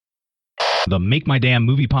The Make My Damn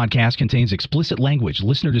Movie podcast contains explicit language.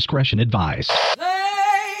 Listener discretion advised. Make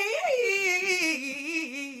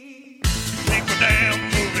my damn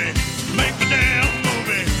movie. Make my damn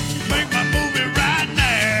movie. Make my movie right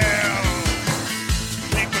now.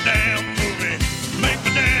 Make my damn movie. Make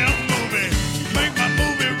my damn movie. Make my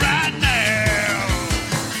movie right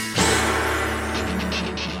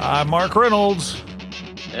now. I'm Mark Reynolds.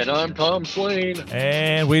 And I'm Tom Swain.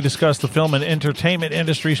 And we discuss the film and entertainment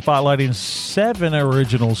industry, spotlighting 7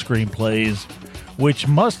 original screenplays, which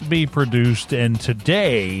must be produced. And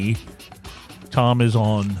today, Tom is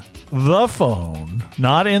on the phone,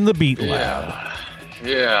 not in the Beat Lab.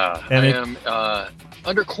 Yeah. And I am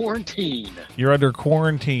under quarantine. You're under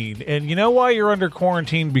quarantine. And you know why you're under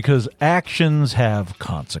quarantine? Because actions have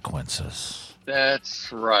consequences.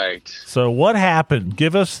 That's right. So what happened?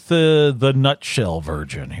 Give us the nutshell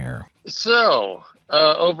version here. So,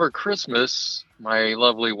 over Christmas, my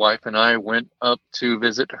lovely wife and I went up to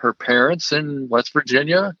visit her parents in West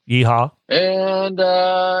Virginia. Yeehaw. And,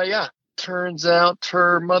 turns out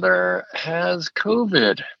her mother has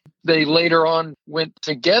COVID. They later on went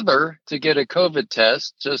together to get a COVID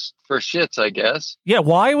test, just for shits, I guess. Yeah,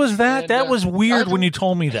 why was that? And, that was weird when you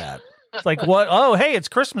told me that. It's like, what? Oh, hey, it's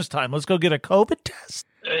Christmas time. Let's go get a COVID test.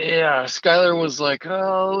 Yeah, Skylar was like,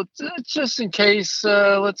 "Oh, just in case,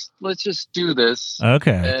 let's just do this."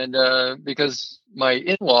 Okay. And because my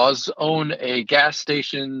in-laws own a gas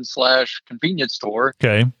station / convenience store,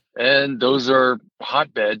 Okay. and those are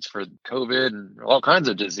hotbeds for COVID and all kinds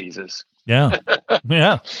of diseases. Yeah.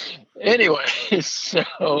 Yeah. Anyway,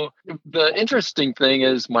 so the interesting thing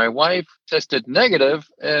is my wife tested negative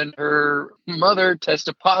and her mother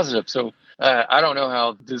tested positive. So I don't know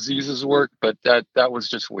how diseases work, but that was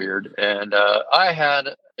just weird. And I had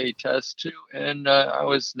a test too, and I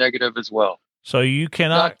was negative as well. So you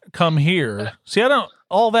cannot come here. See, I don't.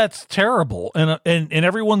 All that's terrible, and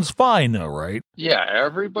everyone's fine though, right? Yeah,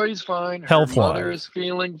 everybody's fine. Her Health-wise. mother is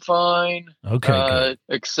feeling fine. Okay. Good.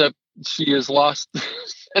 Except she has lost the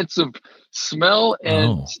sense of smell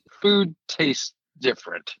and food tastes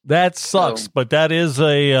different. That sucks, but that is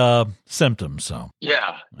a symptom. So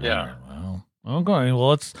Yeah. Well, okay. Well,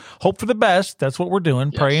 let's hope for the best. That's what we're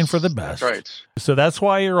doing, praying for the best. That's right. So that's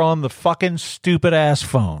why you're on the fucking stupid ass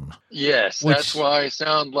phone. Yes, that's why I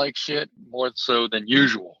sound like shit more so than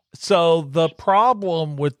usual. So the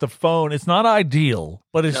problem with the phone, it's not ideal,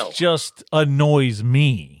 but it's just annoys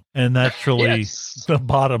me. And that's really the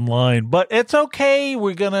bottom line. But it's okay.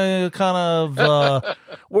 We're going to kind of,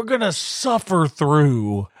 we're going to suffer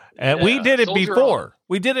through. And we did it before. On.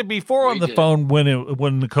 We did it before on the phone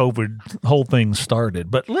when the COVID whole thing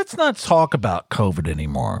started. But let's not talk about COVID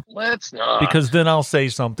anymore. Let's not. Because then I'll say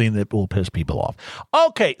something that will piss people off.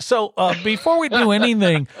 Okay, so before we do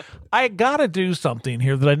anything, I got to do something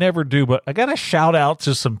here that I never do, but I got to shout out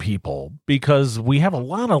to some people because we have a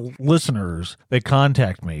lot of listeners that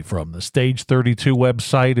contact me from the Stage 32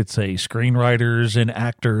 website. It's a screenwriters and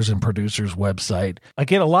actors and producers website. I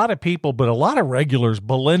get a lot of people, but a lot of regulars,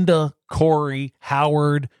 Belinda, Corey,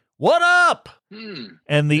 Howard, what up?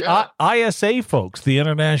 And the ISA folks, the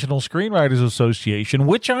International Screenwriters Association,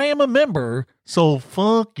 which I am a member, so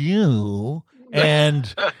fuck you.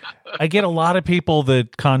 And I get a lot of people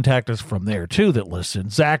that contact us from there, too, that listen.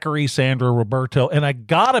 Zachary, Sandra, Roberto. And I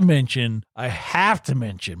have to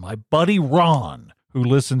mention my buddy Ron, who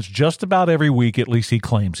listens just about every week. At least he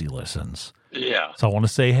claims he listens. Yeah. So I want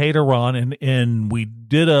to say hey to Ron. And we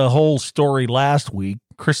did a whole story last week,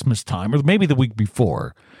 Christmas time, or maybe the week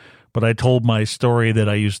before. But I told my story that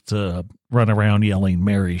I used to run around yelling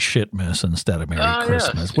Merry Shitmas instead of Merry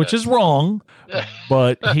Christmas, which is wrong.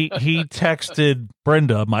 But he texted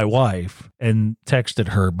Brenda, my wife, and texted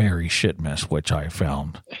her Merry Shitmas, which I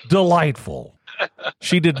found delightful.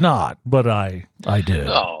 She did not, but I did.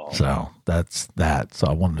 Oh. So that's that. So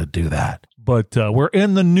I wanted to do that. But we're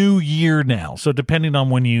in the new year now. So depending on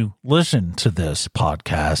when you listen to this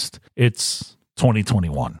podcast, it's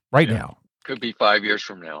 2021 now. Could be 5 years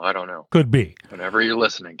from now. I don't know. Could be. Whenever you're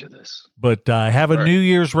listening to this. But I have a New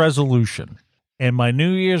Year's resolution. And my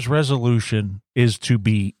New Year's resolution is to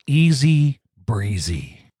be easy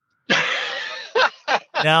breezy.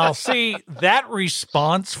 Now, see, that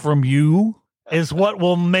response from you is what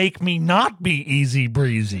will make me not be easy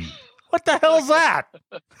breezy. What the hell's that?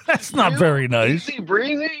 That's not very nice. Easy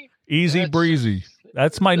breezy? Easy breezy.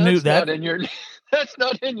 That's my new... That's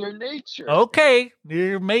not in your nature. Okay,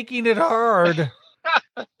 you're making it hard.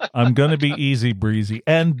 I'm going to be easy breezy.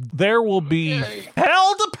 And there will be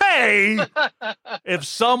hell to pay way if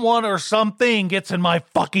someone or something gets in my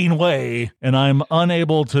fucking way and I'm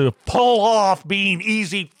unable to pull off being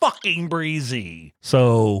easy fucking breezy.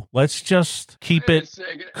 So let's just keep Wait a it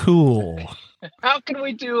second. cool. How can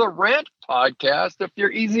we do a rant podcast if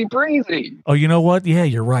you're easy breezy? Oh, you know what? Yeah,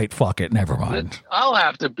 you're right. Fuck it. Never mind. I'll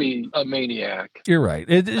have to be a maniac. You're right.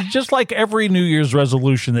 It's just like every New Year's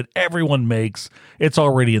resolution that everyone makes, it's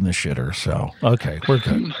already in the shitter. So, okay, we're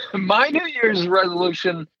good. My New Year's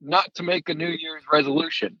resolution, not to make a New Year's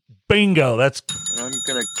resolution. Bingo. That's I'm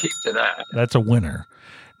going to keep to that. a winner.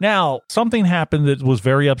 Now, something happened that was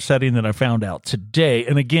very upsetting that I found out today.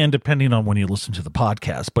 And again, depending on when you listen to the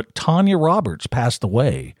podcast, but Tanya Roberts passed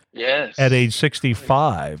away Yes. at age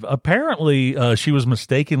 65. Apparently, she was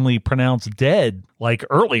mistakenly pronounced dead like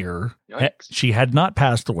earlier. Yikes. She had not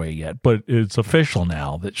passed away yet, but it's official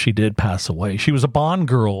now that she did pass away. She was a Bond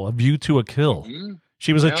girl, A View to a Kill. Mhm.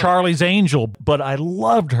 She was a Yeah. Charlie's Angel, but I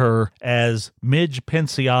loved her as Midge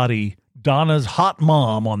Pinciotti, Donna's hot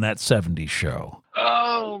mom on that 70s show.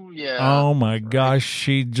 Oh, yeah. Oh my gosh,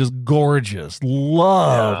 she just gorgeous.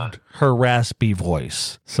 Loved her raspy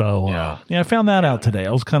voice. So, I found that out today.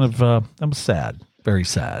 I was kind of, I was sad. Very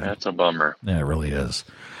sad. That's a bummer. Yeah, it really is.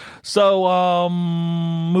 So,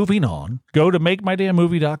 moving on, go to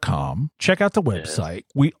makemydamnmovie.com. Check out the website.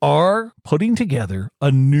 We are putting together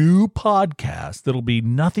a new podcast that'll be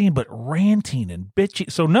nothing but ranting and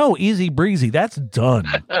bitching. So, no, easy breezy. That's done.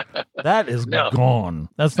 That is No. gone.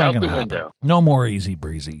 That's not Out going the to happen. window. No more easy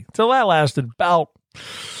breezy. So that lasted about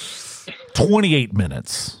 28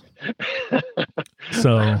 minutes.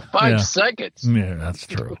 So 5 yeah. seconds. Yeah, that's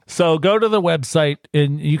true. So go to the website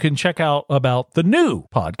and you can check out about the new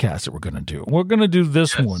podcast that we're going to do. We're going to do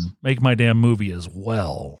this Yes. one, Make My Damn Movie, as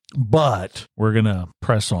well. But we're going to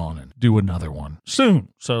press on and do another one soon.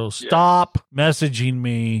 So stop messaging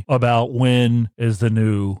me about when is the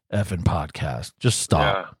new effing podcast. Just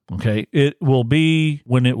stop. Okay. It will be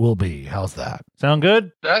when it will be. How's that? Sound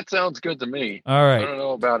good? That sounds good to me. All right. I don't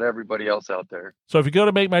know about everybody else out there. So if you go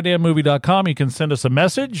to makemydamnmovie.com, you can send us a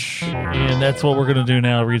message. And that's what we're going to do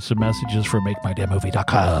now. Read some messages for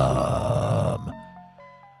makemydamnmovie.com.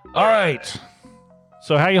 All right.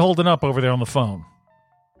 So how you holding up over there on the phone?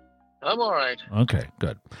 I'm all right. Okay,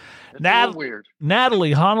 good. It's a Nat- little weird.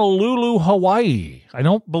 Natalie, Honolulu, Hawaii. I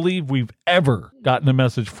don't believe we've ever gotten a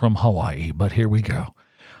message from Hawaii, but here we go.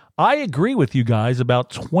 I agree with you guys about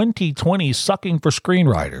 2020 sucking for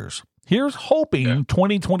screenwriters. Here's hoping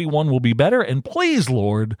 2021 will be better, and please,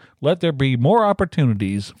 Lord, let there be more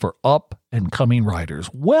opportunities for up and coming writers.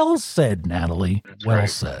 Well said, Natalie. Well right.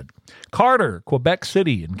 said. Carter, Quebec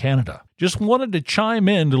City in Canada. Just wanted to chime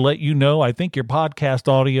in to let you know I think your podcast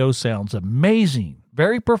audio sounds amazing.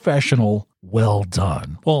 Very professional. Well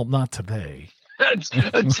done. Well, not today.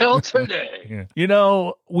 Until today. Yeah. You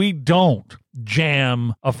know, we don't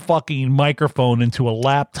jam a fucking microphone into a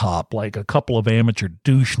laptop like a couple of amateur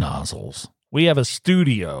douche nozzles. We have a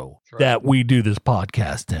studio That's right. that we do this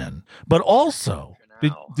podcast in. But also,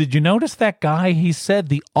 did you notice that guy? He said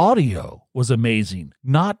the audio was amazing,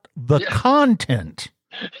 not the Yeah. content.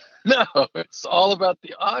 No, it's all about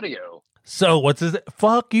the audio. So what's his?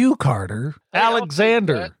 Fuck you, Carter. Hey, I'll take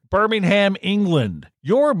Alexander, that. Birmingham, England.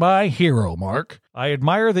 You're my hero, Mark. I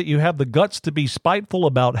admire that you have the guts to be spiteful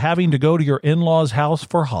about having to go to your in-laws' house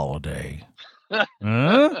for holiday.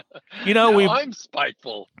 Huh? You know, No, I'm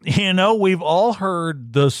spiteful. we've all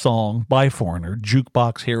heard the song by Foreigner,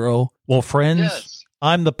 Jukebox Hero. Well, friends, Yes.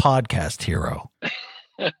 I'm the podcast hero.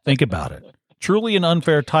 Think about it. Truly an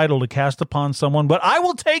unfair title to cast upon someone, but I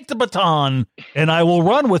will take the baton and I will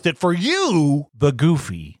run with it for you, the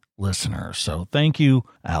goofy listener. So thank you,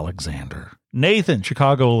 Alexander. Nathan,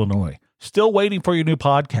 Chicago, Illinois. Still waiting for your new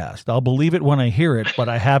podcast. I'll believe it when I hear it, but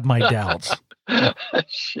I have my doubts.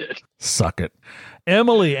 Shit. Suck it.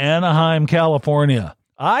 Emily, Anaheim, California.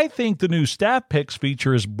 I think the new staff picks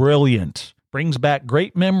feature is brilliant. Brings back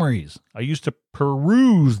great memories. I used to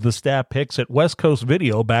peruse the staff picks at West Coast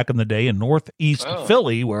Video back in the day in Northeast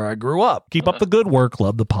Philly, where I grew up. Keep up the good work.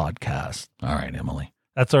 Love the podcast. All right, Emily.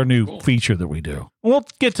 That's our new feature that we do. We'll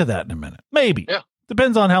get to that in a minute. Maybe. Yeah.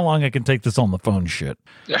 Depends on how long I can take this on the phone shit.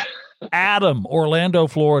 Adam, Orlando,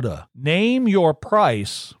 Florida. Name your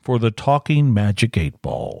price for the Talking Magic 8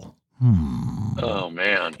 Ball. Oh,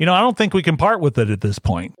 man. You know, I don't think we can part with it at this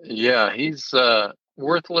point. Yeah, he's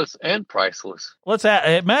worthless and priceless. Let's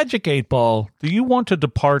at Magic 8 Ball, do you want to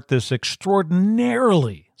depart this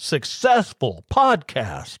extraordinarily successful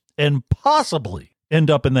podcast and possibly end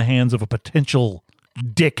up in the hands of a potential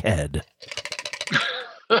dickhead?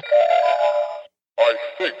 I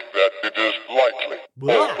think that it is likely,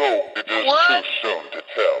 although it is What? too soon to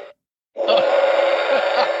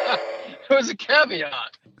tell.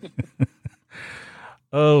 caveat.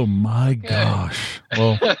 Oh my gosh.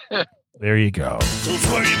 Well, there you go. Those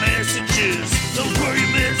were your messages. Those were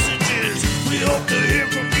your messages. We hope to hear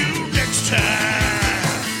from you next time.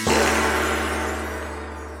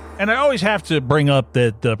 And I always have to bring up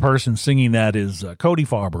that the person singing that is Cody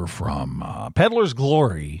Farber from Peddler's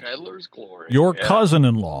Glory, Peddler's Glory. your Yeah.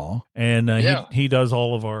 cousin-in-law, and Yeah. he does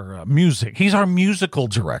all of our music. He's our musical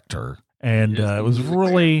director, and Yes, it was music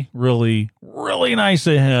really, really, really nice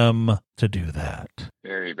of him to do that.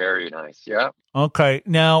 Very, very nice. Yeah. Okay,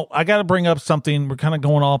 now I got to bring up something. We're kind of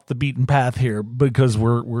going off the beaten path here because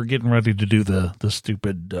we're getting ready to do the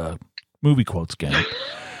stupid movie quotes game.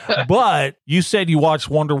 But you said you watched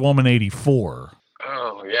Wonder Woman 84.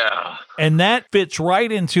 Oh, yeah. And that fits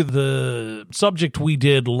right into the subject we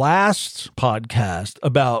did last podcast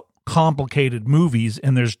about complicated movies,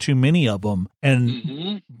 and there's too many of them. And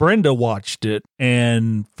hmm Brenda watched it,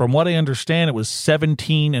 and from what I understand, it was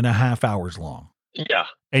 17 and a half hours long. Yeah.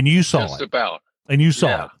 And you saw Just it. about. And you saw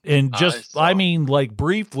Yeah, it. And I just, saw I it. mean, like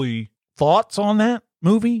briefly, thoughts on that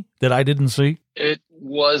movie that I didn't see? It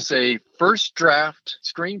was a first draft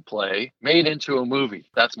screenplay made into a movie.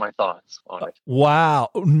 That's my thoughts on it. Wow.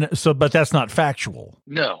 So, but that's not factual.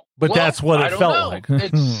 No. But that's what I it don't felt know. like.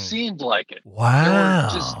 It seemed like it. There Wow.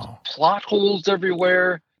 were just plot holes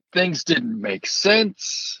everywhere. Things didn't make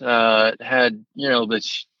sense. It had, the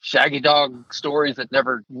Shaggy Dog stories that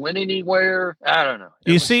never went anywhere. I don't know. It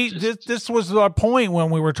You was see, just- this was our point when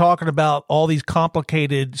we were talking about all these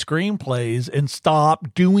complicated screenplays, and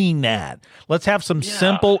stop doing that. Let's have some Yeah.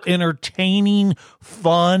 simple, entertaining,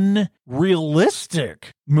 fun,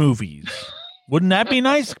 realistic movies. Wouldn't that be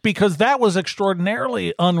nice? Because that was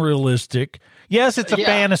extraordinarily unrealistic. Yes, it's a Yeah.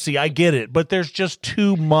 fantasy. I get it. But there's just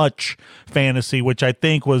too much fantasy, which I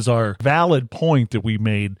think was our valid point that we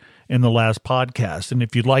made in the last podcast. And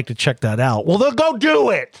if you'd like to check that out, well, then go do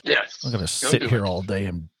it. Yes. I'm going Go to sit do here it. all day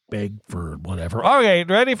and beg for whatever. Okay,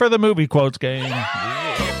 ready for the movie quotes game.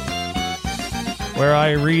 Where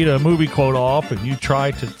I read a movie quote off and you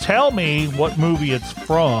try to tell me what movie it's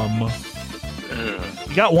from.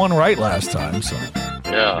 You got one right last time, so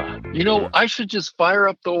Yeah. I should just fire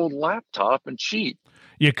up the old laptop and cheat.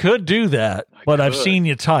 you could do that, but I've could. seen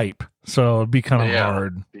you type, so it'd be kind of Yeah.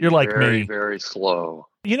 hard. Be You're like very, me. very slow.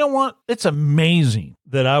 You know what? It's amazing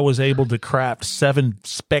that I was able to craft 7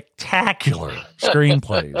 spectacular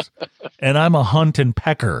screenplays, and I'm a hunt and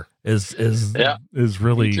pecker. Is Yeah,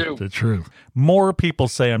 really me too. the truth. More people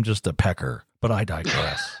say I'm just a pecker, but I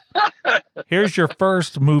digress. Here's your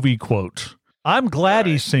first movie quote. I'm glad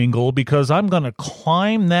he's single because I'm going to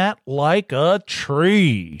climb that like a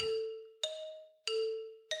tree.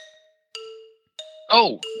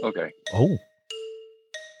 Oh, okay. Oh,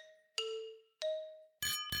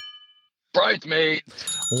 Bridesmaid.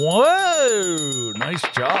 whoa. Nice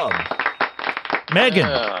job. Megan,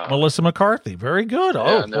 Yeah. Melissa McCarthy. Very good.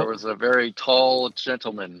 Yeah, and there was a very tall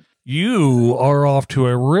gentleman. You are off to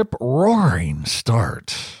a rip-roaring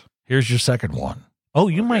start. Here's your second one. Oh,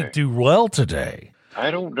 you might Okay. do well today.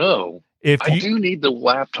 I don't know. If I you do need the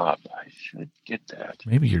laptop. I should get that.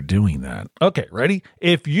 maybe you're doing that. Okay, ready?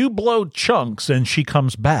 If you blow chunks and she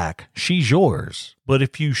comes back, she's yours. But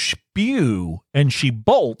if you spew and she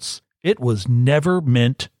bolts, it was never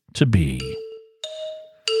meant to be.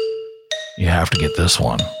 You have to get this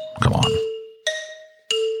one. Come on.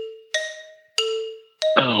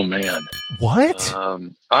 Oh man. What?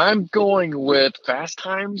 I'm going with Fast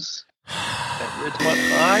Times at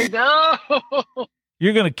Ridgemont High. No,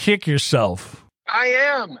 You're going to kick yourself. I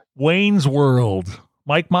am. Wayne's World.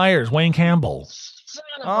 Mike Myers, Wayne Campbell. Son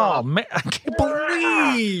of Oh a- man, I can't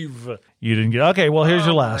believe you didn't get. Okay, well here's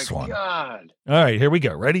your Oh, last my one. God. All right, here we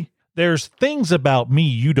go. Ready? There's things about me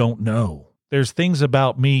you don't know. There's things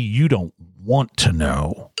about me you don't want to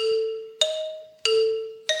know.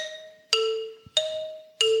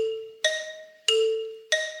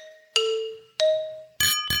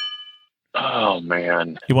 Oh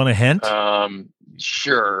man. You want a hint?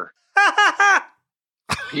 Sure.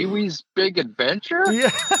 Pee-wee's Big Adventure. Yeah.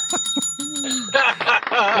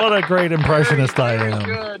 What a great impressionist I Very am.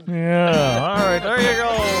 good. Yeah. All right, there you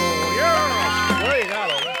go. Yeah. There you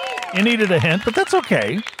got it. You needed a hint, but that's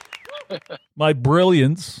okay. My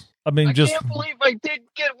brilliance. I mean, I just can't believe I did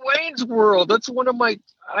get Wayne's World. That's one of my.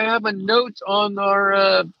 I have a note on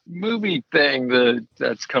our movie thing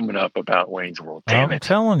that's coming up about Wayne's World. Damn I'm it!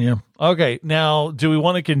 telling you. Okay, now do we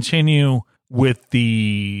want to continue with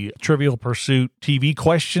the Trivial Pursuit TV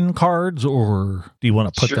question cards, or do you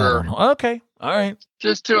want to put Sure. that on? Okay. All right.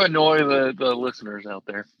 Just to annoy the listeners out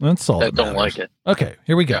there That's all that don't matters. like it. Okay,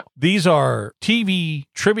 here we go. Yeah. These are TV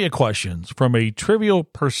trivia questions from a Trivial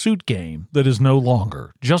Pursuit game that is no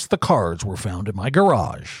longer. Just the cards were found in my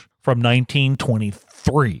garage from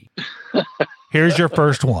 1923. Here's your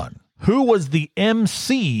first one. Who was the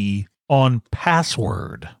MC on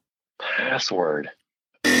Password? Password.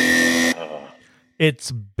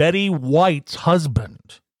 It's Betty White's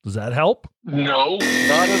husband. Does that help? No,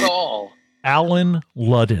 not at all. Alan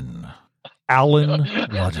Ludden. Alan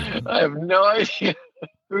Ludden. I have no idea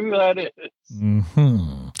who that is.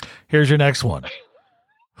 Here's your next one.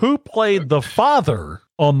 Who played the father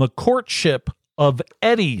on The Courtship of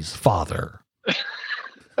Eddie's Father?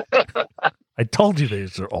 I told you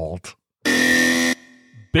these are alt.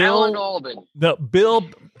 Alan Alden. No, Bill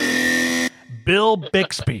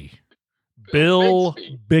Bixby. Bill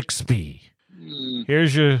Bixby.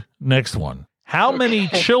 Here's your next one. How many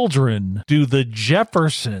children do the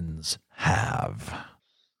Jeffersons have?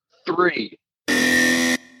 3.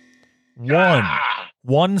 One.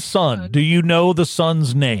 One son. Do you know the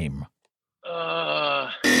son's name?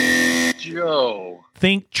 Joe.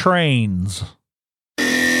 Think trains.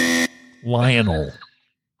 Lionel.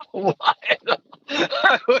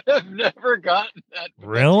 I would have never gotten that.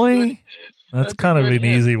 Really? That's kind of an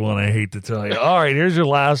easy one, I hate to tell you. All right, here's your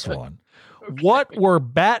last one. What were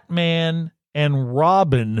Batman and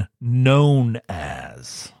Robin known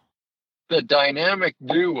as? The dynamic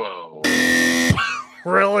duo.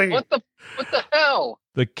 Really? What the hell?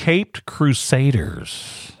 The Caped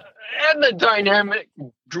Crusaders. And the dynamic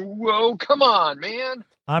duo. Come on, man.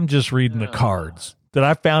 I'm just reading the cards that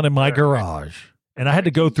I found in my garage. And I had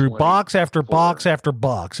to go through box after box after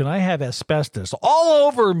box. And I have asbestos all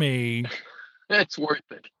over me. It's worth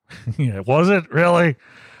it. Yeah, was it? Really?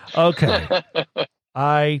 Okay.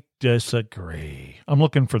 I disagree. I'm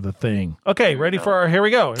looking for the thing. Okay, ready for our, here we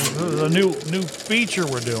go. This is a new feature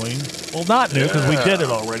we're doing. Well, not new because we did it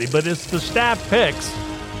already, but it's the staff picks.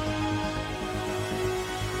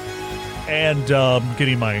 And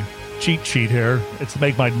getting my cheat sheet here. It's to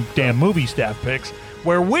make my damn movie staff picks,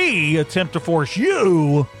 where we attempt to force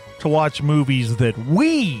you to watch movies that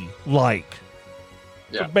we like.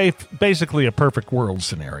 Yeah. So basically a perfect world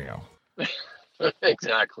scenario.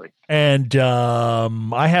 Exactly. And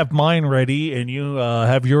I have mine ready, and you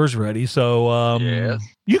have yours ready. So Yes.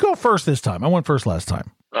 You go first this time. I went first last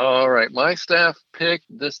time. All right. My staff pick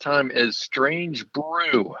this time is Strange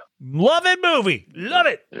Brew. Love it movie. Love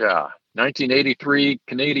it. Yeah. 1983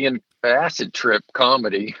 Canadian acid trip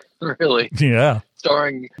comedy. Really. Yeah.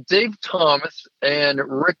 Starring Dave Thomas and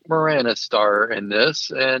Rick Moranis star in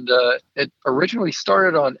this. And it originally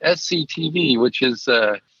started on SCTV, which is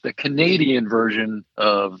the Canadian version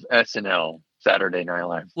of SNL, Saturday Night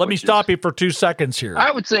Live. Let me stop you for 2 seconds here.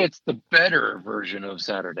 I would say it's the better version of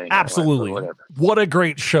Saturday Night Absolutely. Live. Or whatever. What a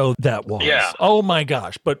great show that was. Yeah. Oh my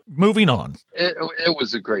gosh. But moving on. It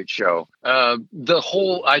was a great show. The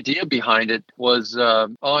whole idea behind it was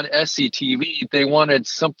on SCTV, they wanted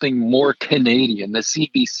something more Canadian. The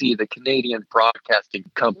CBC, the Canadian Broadcasting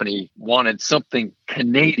Company, wanted something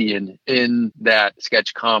Canadian in that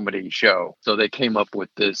sketch comedy show. So they came up with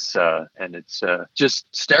this, and it's just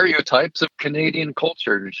stereotypes of Canadian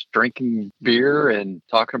culture, just drinking beer and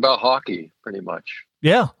talking about hockey, pretty much.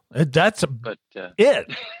 Yeah. That's But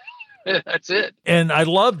it. that's it. And I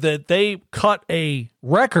love that they cut a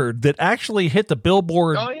record that actually hit the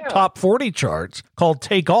Billboard Top 40 charts called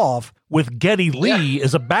Take Off with Geddy Lee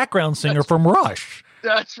as a background singer from Rush.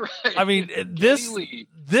 That's right. I mean, Geddy Lee.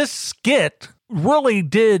 this skit really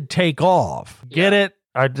did take off. Get it?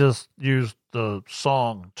 I just used the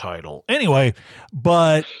song title. Anyway,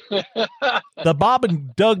 but the Bob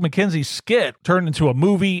and Doug McKenzie skit turned into a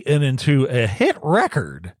movie and into a hit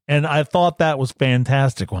record. And I thought that was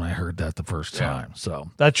fantastic when I heard that the first time. So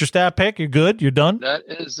that's your stat pick. You're good? You're done? That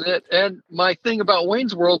is it. And my thing about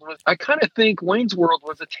Wayne's World was I kind of think Wayne's World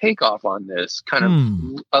was a takeoff on this, kind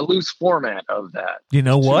of a loose format of that. You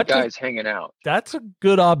know what? Two guys hanging out. That's a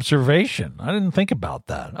good observation. I didn't think about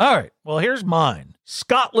that. All right. Well, here's mine.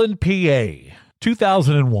 Scotland, PA,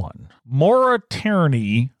 2001. Maura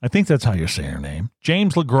Tierney, I think that's how you say her name,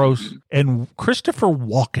 James LaGrosse, and Christopher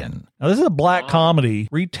Walken. Now, this is a black comedy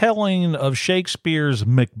retelling of Shakespeare's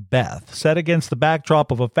Macbeth, set against the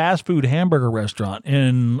backdrop of a fast food hamburger restaurant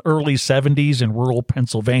in early 70s in rural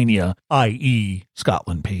Pennsylvania, i.e.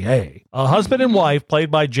 Scotland, PA. A husband and wife,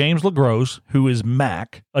 played by James LaGrosse, who is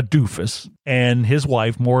Mac, a doofus, and his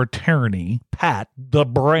wife, Maura Tierney, Pat, the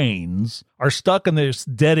brains, are stuck in this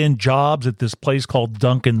dead-end jobs at this place called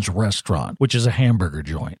Duncan's Restaurant, which is a hamburger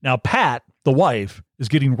joint. Now, Pat, the wife, is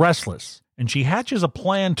getting restless, and she hatches a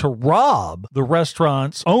plan to rob the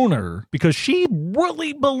restaurant's owner because she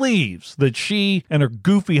really believes that she and her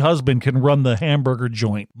goofy husband can run the hamburger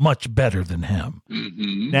joint much better than him.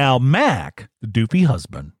 Mm-hmm. Now, Mac, the doofy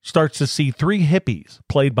husband, starts to see three hippies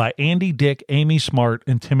played by Andy Dick, Amy Smart,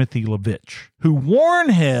 and Timothy Levitch, who warn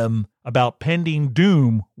him about pending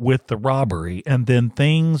doom with the robbery, and then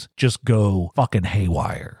things just go fucking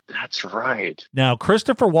haywire. That's right. Now,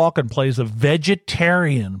 Christopher Walken plays a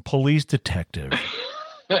vegetarian police detective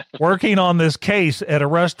working on this case at a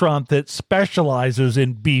restaurant that specializes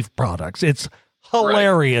in beef products. It's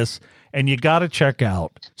hilarious, and you got to check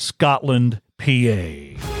out Scotland, PA.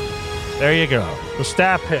 There you go. The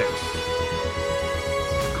stat picks.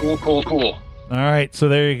 Cool. All right, so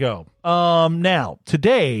there you go. Now,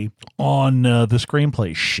 today on the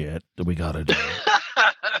screenplay shit that we got to do.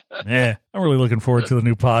 I'm really looking forward to the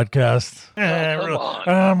new podcast.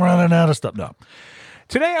 I'm running out of stuff. No.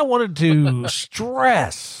 Today I wanted to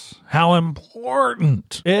stress how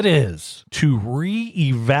important it is to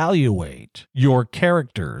reevaluate your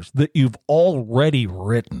characters that you've already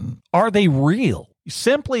written. Are they real?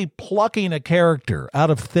 Simply plucking a character out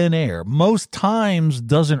of thin air most times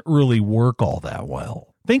doesn't really work all that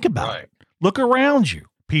well. Think about it. Look around you.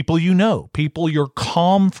 People you know, people you're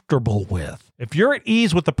comfortable with. If you're at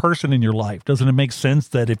ease with the person in your life, doesn't it make sense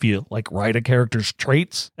that if you write a character's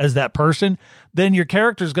traits as that person, then your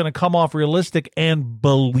character is going to come off realistic and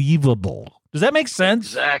believable? Does that make sense?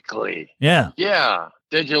 Exactly. Yeah. Yeah.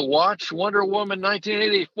 Did you watch Wonder Woman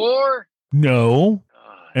 1984? No.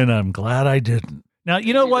 And I'm glad I didn't. Now,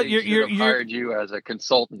 you know what? You're hired you as a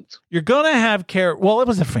consultant. You're going to have well, it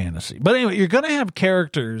was a fantasy. But anyway, you're going to have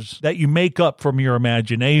characters that you make up from your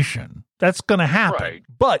imagination. That's going to happen. Right.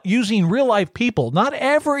 But using real life people, not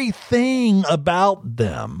everything about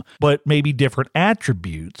them, but maybe different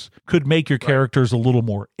attributes could make your characters a little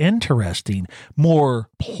more interesting, more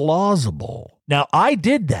plausible. Now, I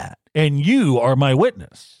did that, and you are my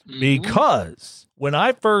witness because when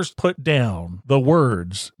I first put down the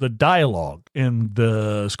words, the dialogue in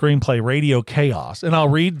the screenplay Radio Chaos, and I'll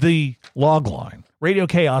read the log line. Radio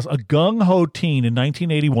Chaos, a gung-ho teen in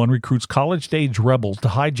 1981 recruits college-stage rebels to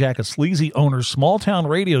hijack a sleazy owner's small-town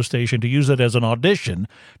radio station to use it as an audition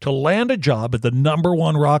to land a job at the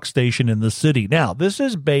 #1 rock station in the city. Now, this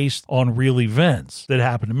is based on real events that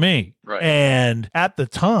happened to me. Right. And at the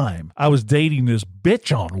time, I was dating this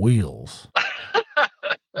bitch on wheels.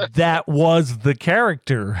 That was the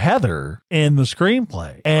character, Heather, in the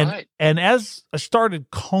screenplay. And as I started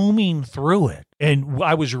combing through it, and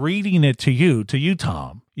I was reading it to you,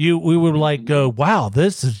 Tom, we would go, wow,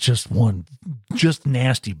 this is just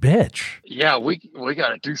nasty bitch. Yeah, we got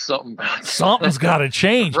to do something about Something's got to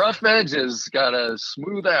change. Rough edges got to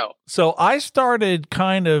smooth out. So I started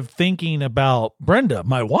kind of thinking about Brenda,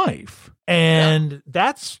 my wife. And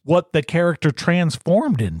that's what the character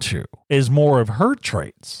transformed into, is more of her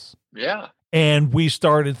traits. Yeah. And we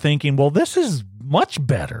started thinking, well, this is much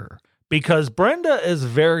better because Brenda is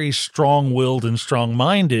very strong-willed and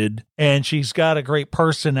strong-minded, and she's got a great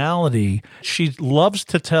personality. She loves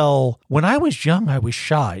to tell, when I was young, I was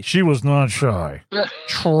shy. She was not shy.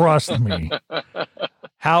 Trust me.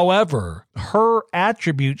 However, her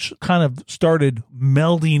attributes kind of started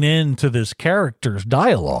melding into this character's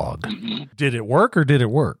dialogue. Mm-hmm. Did it work or did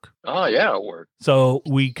it work? Oh, yeah, it worked. So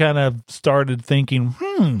we kind of started thinking,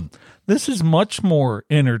 this is much more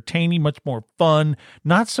entertaining, much more fun,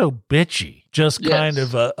 not so bitchy, just kind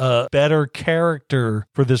of a better character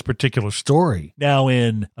for this particular story. Now,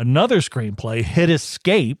 in another screenplay, Hit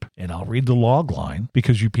Escape, and I'll read the log line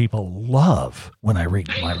because you people love when I read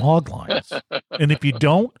my log lines. And if you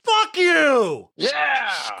don't, fuck you!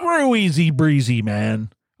 Yeah! Screw Easy Breezy, man.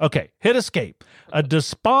 Okay, Hit Escape. A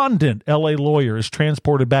despondent LA lawyer is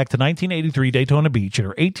transported back to 1983 Daytona Beach in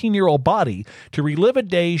her 18-year-old body to relive a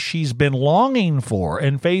day she's been longing for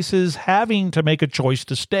and faces having to make a choice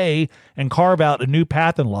to stay and carve out a new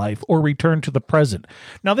path in life or return to the present.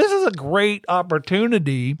 Now, this is a great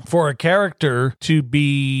opportunity for a character to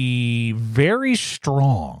be very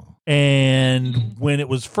strong. And when it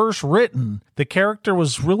was first written, the character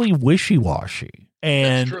was really wishy-washy.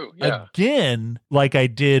 And that's true, yeah. Again, like I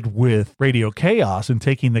did with Radio Chaos and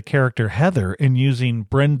taking the character Heather and using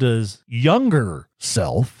Brenda's younger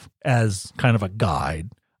self as kind of a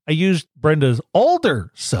guide, I used Brenda's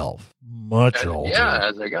older self, much older. Yeah,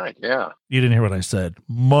 as a guide, yeah. You didn't hear what I said.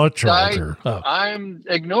 Much older. I'm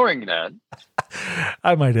ignoring that.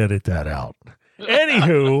 I might edit that out.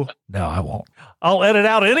 Anywho, no, I won't. I'll edit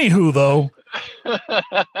out anywho, though.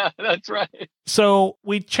 That's right. So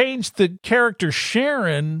we changed the character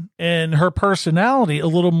Sharon and her personality a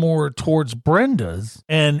little more towards Brenda's,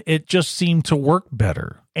 and it just seemed to work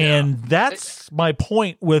better. And that's my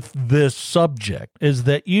point with this subject, is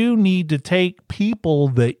that you need to take people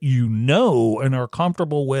that you know and are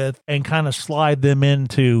comfortable with and kind of slide them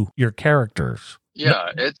into your characters.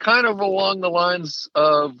 Yeah, it's kind of along the lines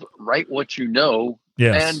of write what you know.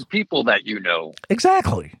 Yes. And people that you know.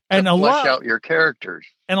 Exactly. And to a flesh lot out your characters.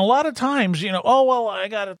 And a lot of times, oh, well, I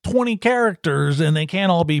got 20 characters and they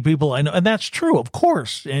can't all be people I know. And that's true, of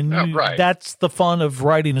course. And Right. That's the fun of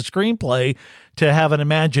writing a screenplay, to have an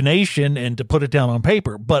imagination and to put it down on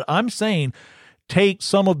paper. But I'm saying take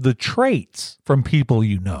some of the traits from people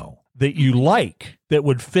you know that you like, that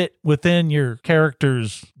would fit within your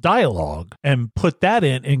character's dialogue, and put that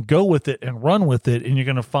in and go with it and run with it. And you're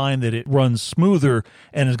going to find that it runs smoother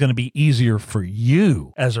and is going to be easier for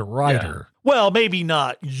you as a writer. Yeah. Well, maybe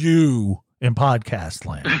not you in podcast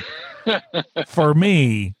land. For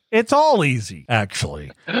me, it's all easy,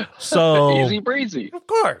 actually. So easy breezy. Of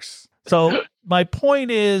course. So my point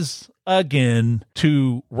is, again,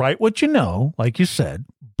 to write what you know, like you said,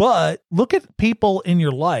 but look at people in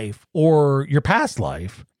your life or your past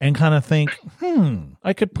life and kind of think,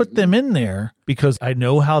 I could put them in there because I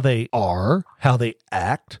know how they are, how they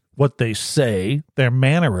act, what they say, their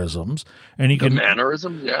mannerisms, and you can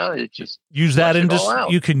mannerisms. Yeah, it just use that in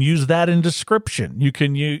you can use that in description. You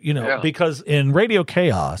can because in Radio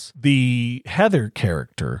Chaos, the Heather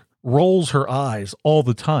character rolls her eyes all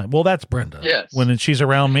the time. Well, that's Brenda. Yes. When she's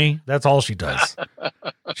around me, that's all she does.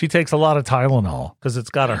 She takes a lot of Tylenol because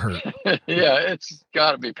it's got to hurt. Yeah, it's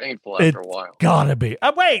got to be painful after a while. Gotta be.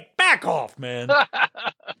 Wait, back off, man.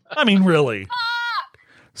 I mean, really.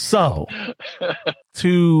 So,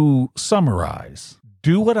 to summarize,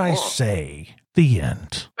 do what I say. The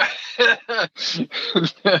end.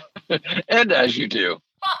 And as you do.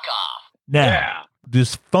 Fuck off. Now,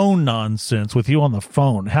 this phone nonsense with you on the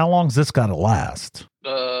phone, how long's this got to last?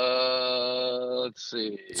 Let's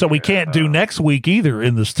see. So we can't do next week either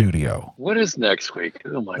in the studio. What is next week?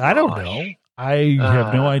 Oh my god. I don't know. I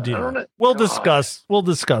have no idea. I don't- We'll discuss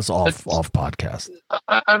off podcast.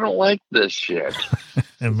 I don't like this shit.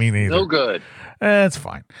 And me neither. No good. It's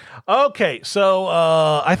fine. Okay, so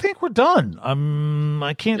I think we're done.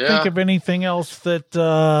 I can't think of anything else that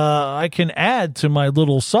I can add to my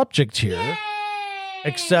little subject here,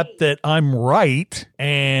 except that I'm right,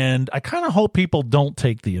 and I kind of hope people don't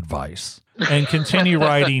take the advice and continue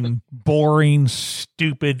writing boring,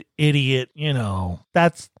 stupid, idiot.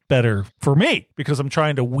 That's better for me because I'm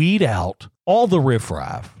trying to weed out all the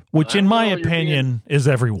riffraff, which, in my opinion, is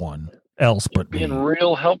everyone else but me. Being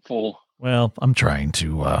real helpful. Well, I'm trying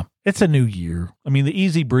to, it's a new year. I mean, the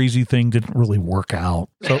easy breezy thing didn't really work out.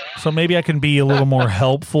 So maybe I can be a little more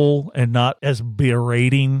helpful and not as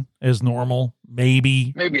berating as normal.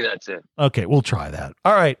 Maybe that's it. Okay, we'll try that.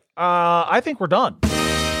 All right. I think we're done.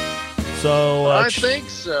 So I think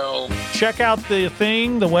so. Check out the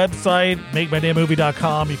website,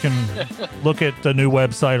 makemydamnmovie.com. You can look at the new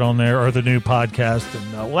website on there, or the new podcast.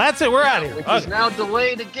 And well, that's it. We're out of here. Which is now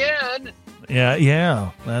delayed again.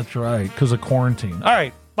 Yeah, that's right, because of quarantine. All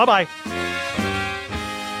right, bye-bye.